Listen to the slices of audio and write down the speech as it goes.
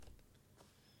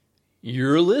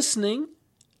You're listening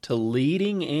to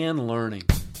Leading and Learning.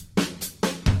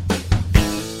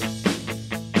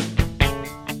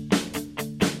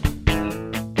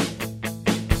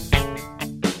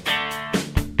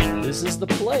 This is the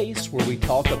place where we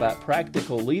talk about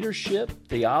practical leadership,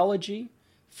 theology,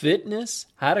 fitness,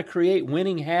 how to create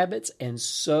winning habits, and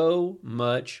so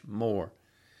much more.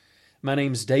 My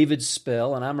name's David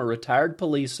Spell, and I'm a retired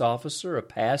police officer, a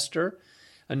pastor,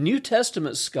 a New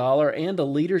Testament scholar, and a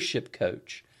leadership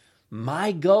coach.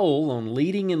 My goal on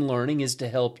Leading and Learning is to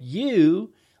help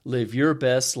you live your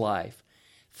best life.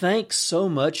 Thanks so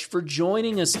much for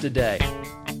joining us today.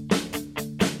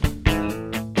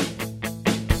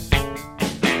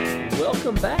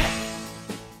 Welcome back.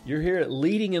 You're here at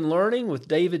Leading and Learning with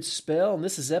David Spell, and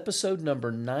this is episode number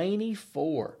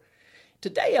 94.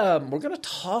 Today, we're going to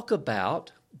talk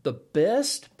about the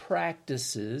best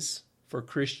practices for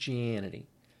Christianity.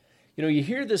 You know, you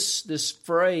hear this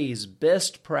phrase,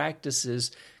 best practices,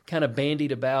 kind of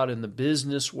bandied about in the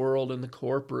business world, in the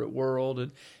corporate world,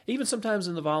 and even sometimes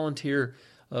in the volunteer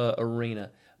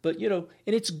arena. But, you know,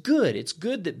 and it's good. It's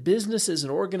good that businesses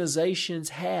and organizations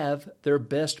have their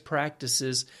best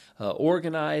practices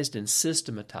organized and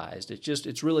systematized.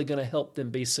 It's really going to help them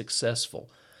be successful.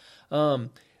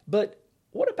 But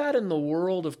what about in the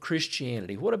world of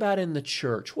Christianity? What about in the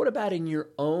church? What about in your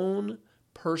own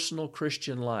personal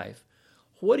Christian life?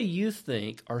 What do you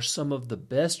think are some of the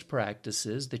best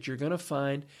practices that you're going to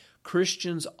find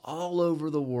Christians all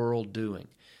over the world doing?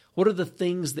 What are the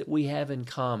things that we have in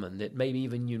common that maybe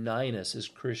even unite us as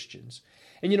Christians?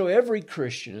 And you know, every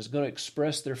Christian is going to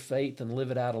express their faith and live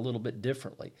it out a little bit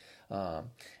differently.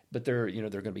 But there are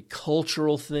going to be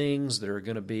cultural things. There are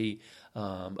going to be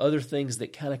other things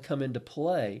that kind of come into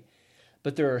play.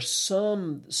 But there are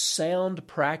some sound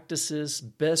practices,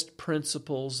 best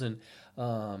principles, and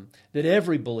that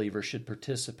every believer should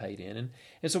participate in.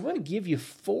 And so I'm going to give you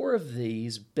 4 of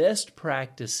these best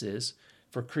practices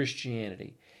for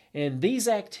Christianity. And these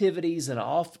activities and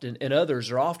others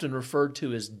are often referred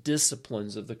to as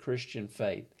disciplines of the Christian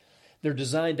faith. They're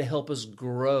designed to help us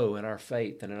grow in our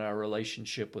faith and in our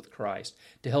relationship with Christ,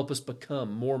 to help us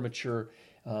become more mature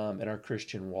in our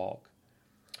Christian walk.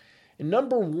 And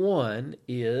number 1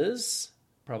 is,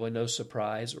 probably no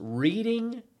surprise,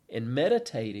 reading and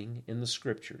meditating in the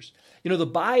Scriptures. You know, the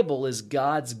Bible is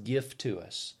God's gift to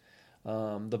us.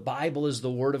 The Bible is the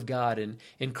Word of God,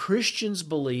 and Christians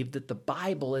believe that the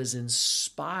Bible is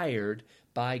inspired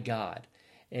by God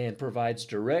and provides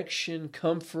direction,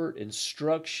 comfort,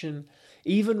 instruction,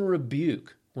 even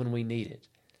rebuke when we need it.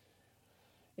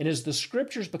 And as the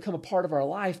Scriptures become a part of our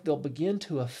life, they'll begin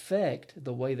to affect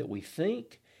the way that we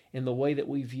think and the way that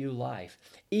we view life.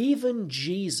 Even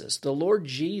Jesus, the Lord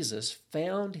Jesus,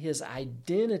 found His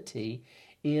identity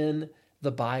in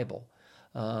the Bible.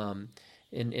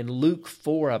 In Luke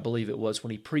 4, I believe it was,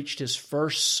 when He preached His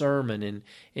first sermon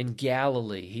in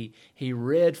Galilee, He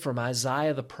read from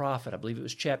Isaiah the prophet, I believe it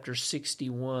was chapter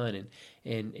 61,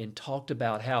 and talked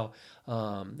about how,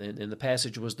 and the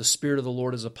passage was, "The Spirit of the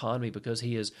Lord is upon me because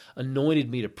He has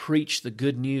anointed me to preach the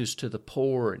good news to the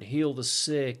poor and heal the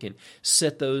sick and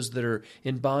set those that are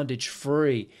in bondage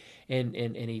free." And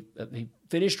he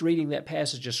finished reading that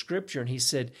passage of Scripture, and He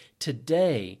said,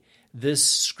 "Today, this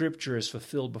Scripture is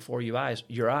fulfilled before your eyes."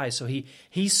 So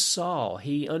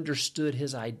he understood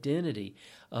his identity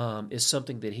is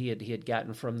something that he had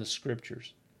gotten from the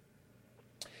Scriptures.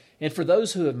 And for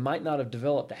those who might not have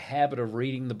developed a habit of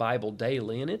reading the Bible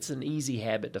daily, and it's an easy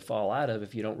habit to fall out of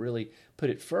if you don't really put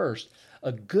it first,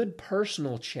 a good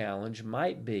personal challenge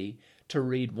might be to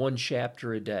read 1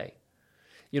 chapter a day.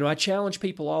 You know, I challenge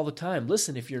people all the time,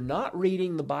 listen, if you're not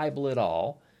reading the Bible at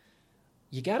all,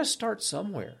 you got to start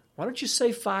somewhere. Why don't you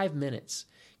say 5 minutes?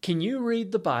 Can you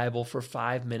read the Bible for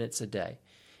 5 minutes a day?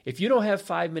 If you don't have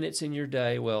 5 minutes in your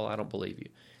day, well, I don't believe you.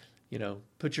 You know,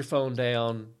 put your phone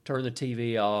down, turn the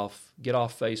TV off, get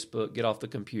off Facebook, get off the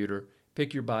computer,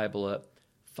 pick your Bible up,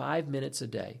 5 minutes a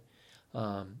day.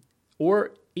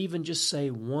 Or even just say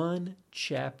 1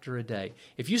 chapter a day.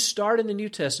 If you start in the New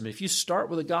Testament, if you start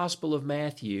with the Gospel of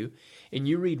Matthew and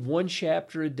you read 1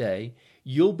 chapter a day,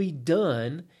 you'll be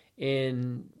done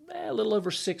in a little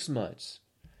over 6 months.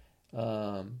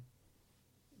 You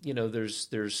know, there's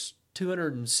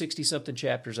 260-something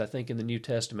chapters, I think, in the New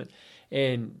Testament,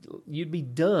 and you'd be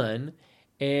done,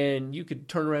 and you could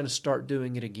turn around and start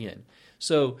doing it again.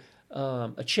 So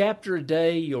a chapter a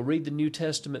day, you'll read the New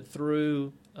Testament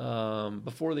through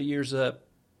before the year's up.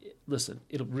 Listen,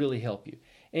 it'll really help you.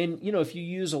 And, you know, if you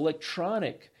use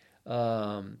electronic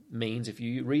means, if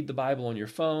you read the Bible on your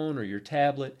phone or your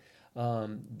tablet,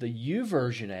 The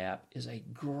YouVersion app is a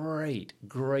great,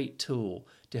 great tool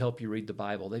to help you read the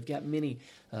Bible. They've got many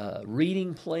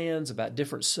reading plans about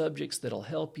different subjects that'll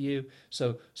help you.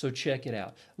 So check it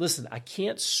out. Listen, I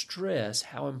can't stress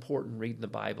how important reading the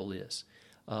Bible is.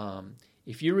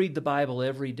 If you read the Bible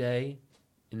every day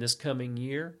in this coming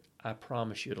year, I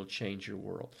promise you it'll change your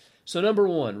world. So number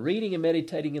one, reading and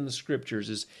meditating in the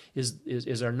Scriptures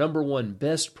is our number one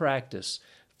best practice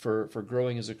for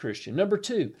growing as a Christian. Number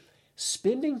two,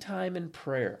 spending time in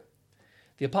prayer.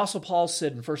 The Apostle Paul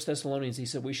said in 1 Thessalonians, he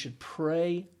said we should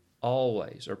pray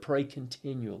always or pray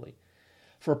continually.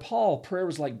 For Paul, prayer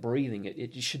was like breathing.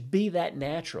 It should be that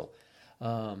natural.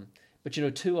 But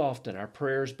too often our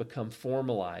prayers become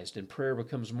formalized and prayer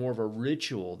becomes more of a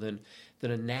ritual than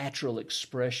a natural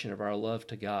expression of our love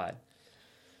to God.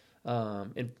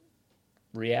 And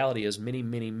reality is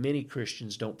many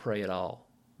Christians don't pray at all.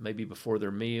 Maybe before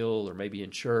their meal or maybe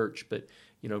in church, but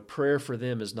prayer for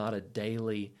them is not a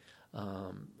daily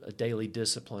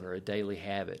discipline or a daily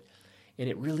habit. And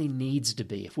it really needs to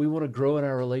be. If we want to grow in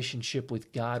our relationship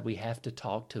with God, we have to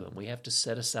talk to Him. We have to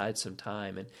set aside some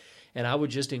time. And I would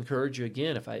just encourage you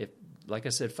again, if like I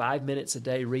said, 5 minutes a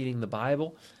day reading the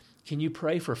Bible, can you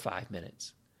pray for 5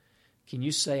 minutes? Can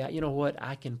you say, you know what,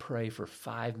 I can pray for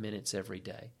 5 minutes every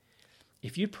day?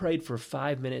 If you prayed for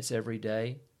 5 minutes every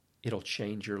day, it'll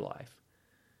change your life.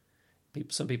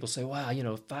 Some people say,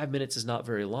 wow, 5 minutes is not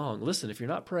very long. Listen, if you're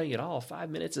not praying at all, 5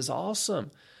 minutes is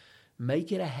awesome.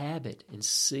 Make it a habit and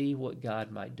see what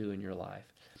God might do in your life.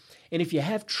 And if you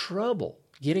have trouble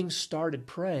getting started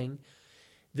praying,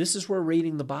 this is where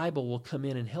reading the Bible will come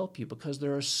in and help you because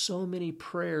there are so many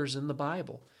prayers in the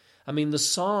Bible. I mean, the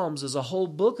Psalms is a whole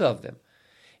book of them.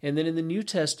 And then in the New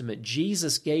Testament,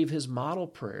 Jesus gave His model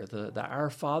prayer, the Our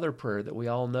Father prayer that we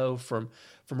all know from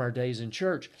our days in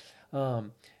church.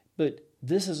 But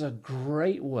this is a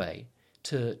great way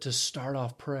to start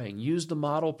off praying. Use the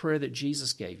model prayer that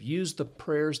Jesus gave. Use the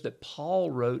prayers that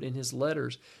Paul wrote in his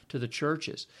letters to the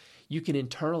churches. You can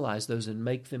internalize those and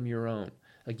make them your own.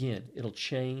 Again, it'll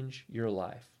change your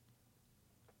life.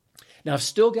 Now, I've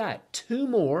still got 2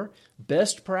 more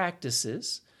best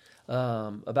practices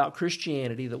about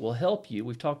Christianity that will help you.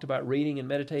 We've talked about reading and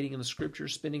meditating in the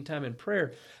Scriptures, spending time in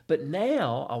prayer. But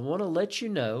now I want to let you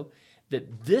know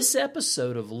that this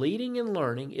episode of Leading and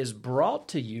Learning is brought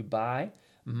to you by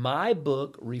my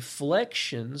book,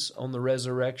 Reflections on the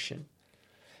Resurrection.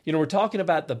 We're talking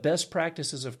about the best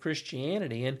practices of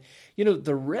Christianity, and,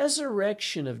 the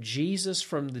resurrection of Jesus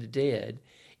from the dead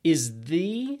is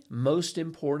the most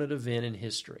important event in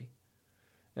history.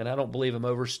 And I don't believe I'm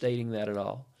overstating that at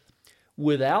all.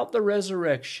 Without the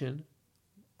resurrection,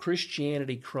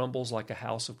 Christianity crumbles like a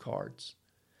house of cards.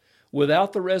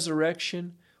 Without the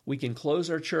resurrection, we can close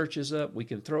our churches up, we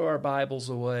can throw our Bibles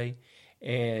away,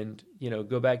 and,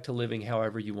 go back to living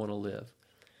however you want to live.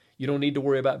 You don't need to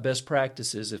worry about best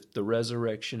practices if the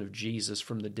resurrection of Jesus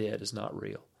from the dead is not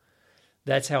real.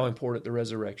 That's how important the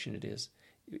resurrection is.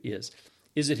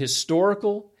 Is it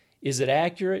historical? Is it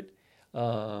accurate?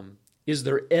 Is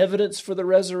there evidence for the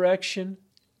resurrection?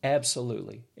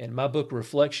 Absolutely. And my book,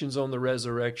 Reflections on the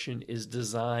Resurrection, is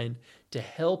designed to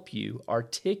help you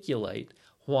articulate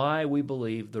why we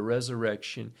believe the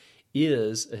resurrection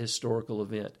is a historical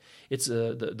event.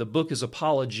 The book is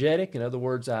apologetic. In other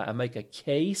words, I make a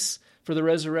case for the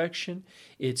resurrection.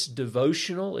 It's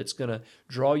devotional. It's going to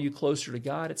draw you closer to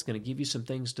God. It's going to give you some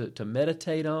things to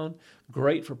meditate on.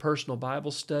 Great for personal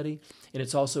Bible study. And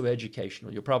it's also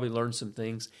educational. You'll probably learn some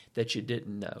things that you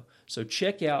didn't know. So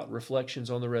check out Reflections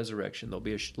on the Resurrection. There'll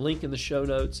be a link in the show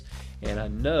notes, and I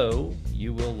know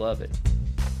you will love it.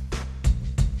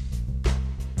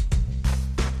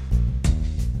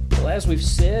 Well, as we've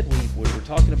said, we were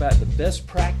talking about the best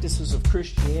practices of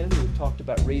Christianity. We've talked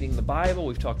about reading the Bible.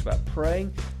 We've talked about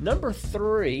praying. Number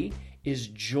 3 is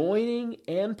joining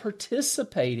and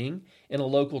participating in a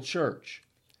local church.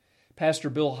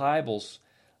 Pastor Bill Hybels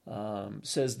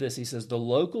says this. He says, the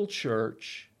local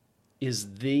church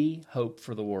is the hope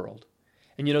for the world.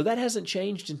 And that hasn't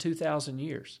changed in 2,000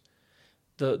 years.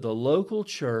 The local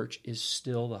church is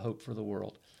still the hope for the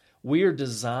world. We are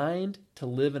designed to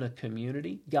live in a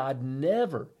community. God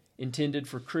never intended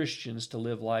for Christians to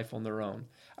live life on their own.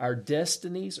 Our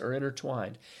destinies are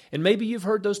intertwined. And maybe you've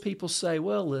heard those people say,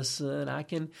 well, listen, I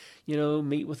can,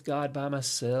 meet with God by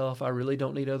myself. I really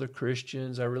don't need other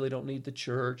Christians. I really don't need the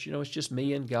church. It's just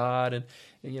me and God. And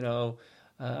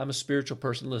I'm a spiritual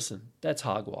person. Listen, that's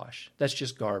hogwash. That's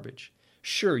just garbage.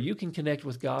 Sure, you can connect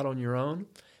with God on your own,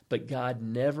 but God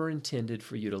never intended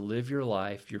for you to live your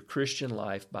life, your Christian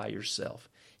life, by yourself.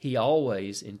 He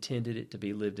always intended it to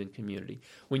be lived in community.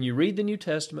 When you read the New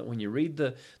Testament, when you read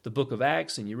the book of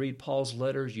Acts and you read Paul's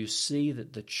letters, you see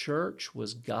that the church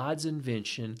was God's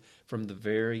invention from the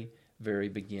very, very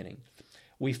beginning.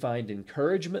 We find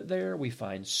encouragement there. We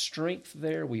find strength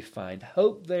there. We find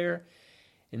hope there.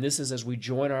 And this is as we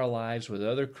join our lives with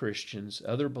other Christians,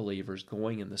 other believers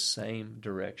going in the same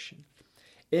direction.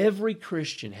 Every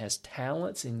Christian has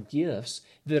talents and gifts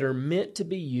that are meant to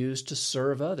be used to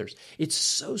serve others. It's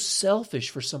so selfish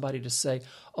for somebody to say,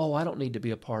 oh, I don't need to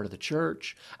be a part of the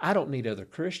church. I don't need other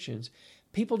Christians.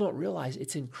 People don't realize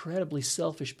it's incredibly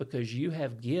selfish because you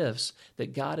have gifts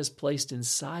that God has placed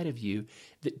inside of you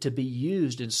to be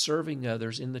used in serving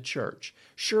others in the church.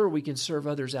 Sure, we can serve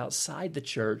others outside the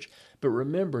church, but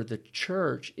remember, the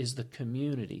church is the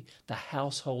community, the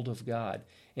household of God,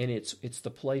 and it's the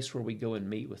place where we go and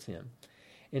meet with Him.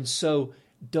 And so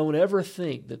don't ever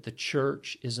think that the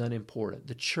church is unimportant.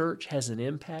 The church has an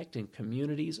impact in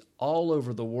communities all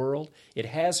over the world. It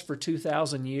has for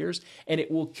 2,000 years, and it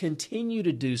will continue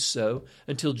to do so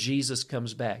until Jesus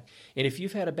comes back. And if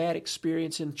you've had a bad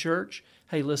experience in church,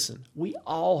 hey, listen, we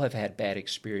all have had bad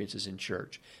experiences in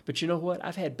church. But you know what?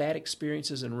 I've had bad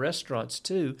experiences in restaurants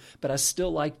too, but I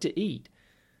still like to eat.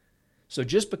 So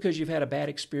just because you've had a bad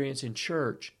experience in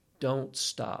church, don't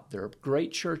stop. There are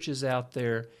great churches out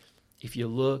there. If you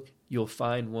look, you'll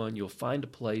find one. You'll find a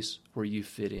place where you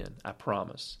fit in, I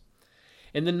promise.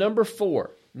 And then number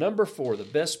four, the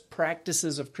best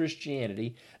practices of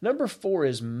Christianity. Number 4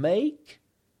 is make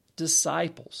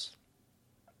disciples.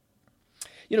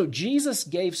 You know, Jesus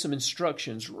gave some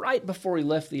instructions right before He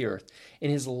left the earth.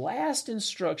 And His last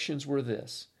instructions were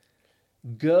this: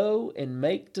 go and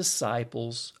make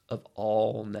disciples of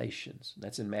all nations.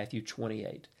 That's in Matthew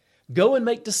 28. Go and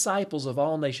make disciples of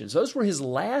all nations. Those were His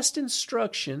last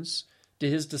instructions to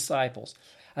His disciples.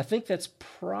 I think that's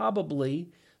probably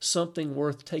something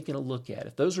worth taking a look at.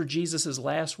 If those were Jesus'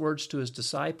 last words to His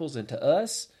disciples and to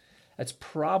us, that's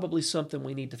probably something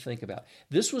we need to think about.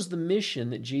 This was the mission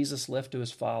that Jesus left to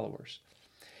His followers.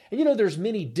 And you know, there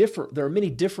are many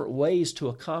different ways to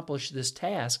accomplish this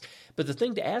task, but the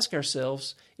thing to ask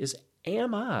ourselves is,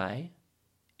 am I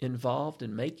involved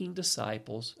in making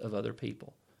disciples of other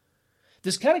people?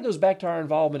 This kind of goes back to our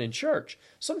involvement in church.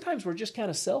 Sometimes we're just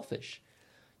kind of selfish.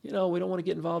 You know, we don't want to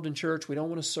get involved in church. We don't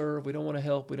want to serve. We don't want to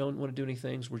help. We don't want to do any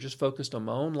things. We're just focused on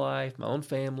my own life, my own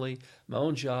family, my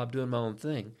own job, doing my own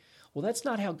thing. Well, that's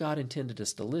not how God intended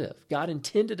us to live. God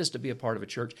intended us to be a part of a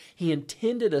church. He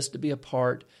intended us to be a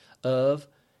part of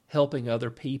helping other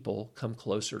people come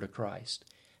closer to Christ.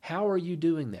 How are you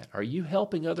doing that? Are you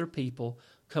helping other people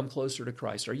come closer to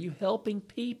Christ? Are you helping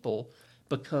people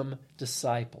become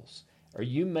disciples? Are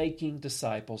you making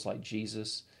disciples like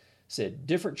Jesus said?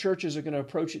 Different churches are going to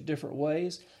approach it different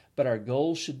ways, but our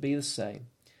goals should be the same.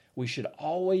 We should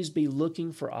always be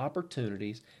looking for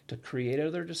opportunities to create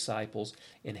other disciples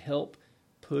and help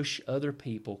push other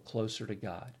people closer to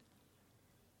God.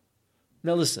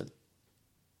 Now listen,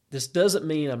 this doesn't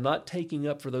mean I'm not taking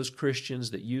up for those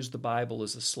Christians that use the Bible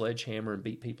as a sledgehammer and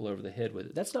beat people over the head with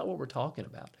it. That's not what we're talking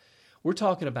about. We're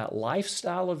talking about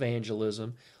lifestyle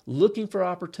evangelism, looking for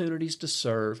opportunities to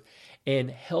serve, and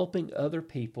helping other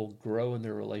people grow in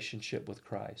their relationship with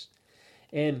Christ.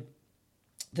 And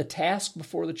the task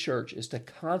before the church is to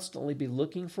constantly be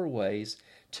looking for ways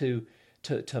to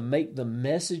make the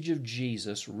message of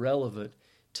Jesus relevant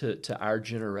to our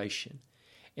generation.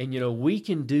 And, you know, we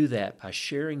can do that by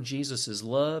sharing Jesus'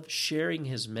 love, sharing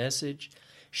His message,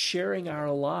 sharing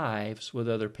our lives with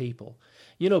other people.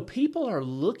 You know, people are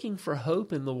looking for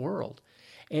hope in the world.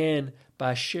 And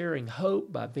by sharing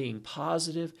hope, by being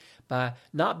positive, by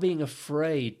not being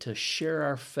afraid to share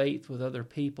our faith with other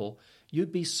people,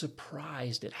 you'd be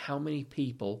surprised at how many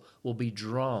people will be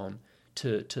drawn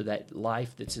to that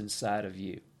life that's inside of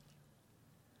you.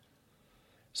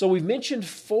 So we've mentioned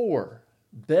 4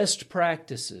 best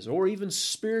practices, or even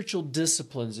spiritual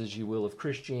disciplines, as you will, of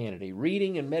Christianity: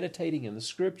 reading and meditating in the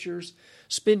Scriptures,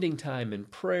 spending time in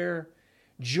prayer,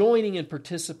 joining and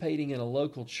participating in a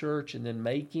local church, and then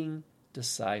making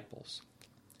disciples.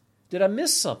 Did I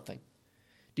miss something?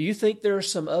 Do you think there are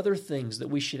some other things that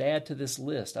we should add to this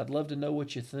list? I'd love to know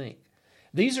what you think.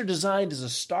 These are designed as a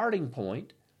starting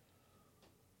point,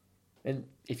 and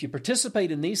if you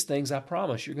participate in these things, I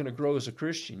promise you're going to grow as a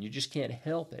Christian. You just can't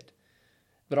help it.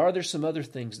 But are there some other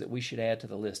things that we should add to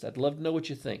the list? I'd love to know what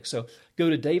you think. So go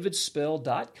to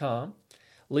davidspell.com,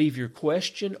 leave your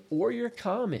question or your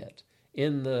comment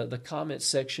in the comment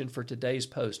section for today's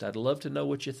post. I'd love to know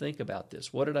what you think about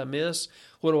this. What did I miss?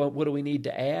 What do we need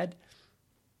to add?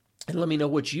 And let me know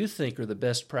what you think are the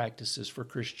best practices for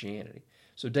Christianity.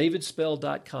 So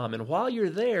davidspell.com. And while you're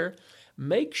there,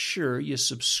 make sure you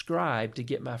subscribe to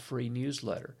get my free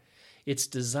newsletter. It's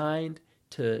designed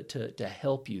to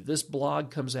help you. This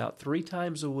blog comes out 3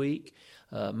 times a week,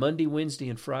 Monday, Wednesday,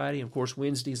 and Friday. Of course,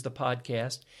 Wednesday is the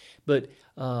podcast. But,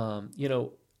 the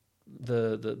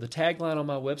tagline on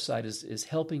my website is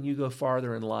helping you go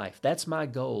farther in life. That's my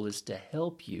goal, is to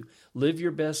help you live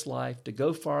your best life, to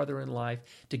go farther in life,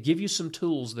 to give you some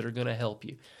tools that are going to help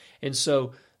you. And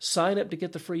so sign up to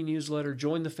get the free newsletter,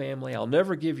 join the family. I'll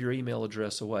never give your email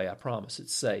address away. I promise.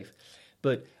 It's safe.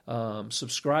 But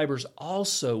subscribers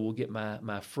also will get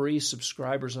my free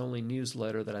subscribers-only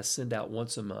newsletter that I send out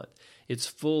once a month. It's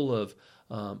full of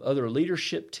other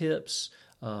leadership tips,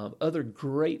 other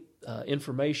great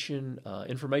information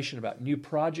about new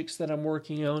projects that I'm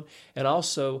working on, and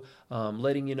also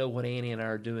letting you know what Annie and I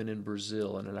are doing in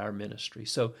Brazil and in our ministry.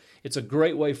 So it's a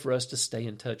great way for us to stay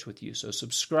in touch with you. So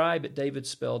subscribe at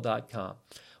davidspell.com.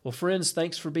 Well, friends,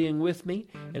 thanks for being with me.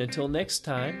 And until next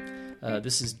time,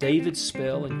 this is David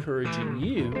Spell encouraging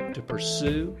you to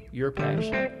pursue your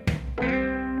passion.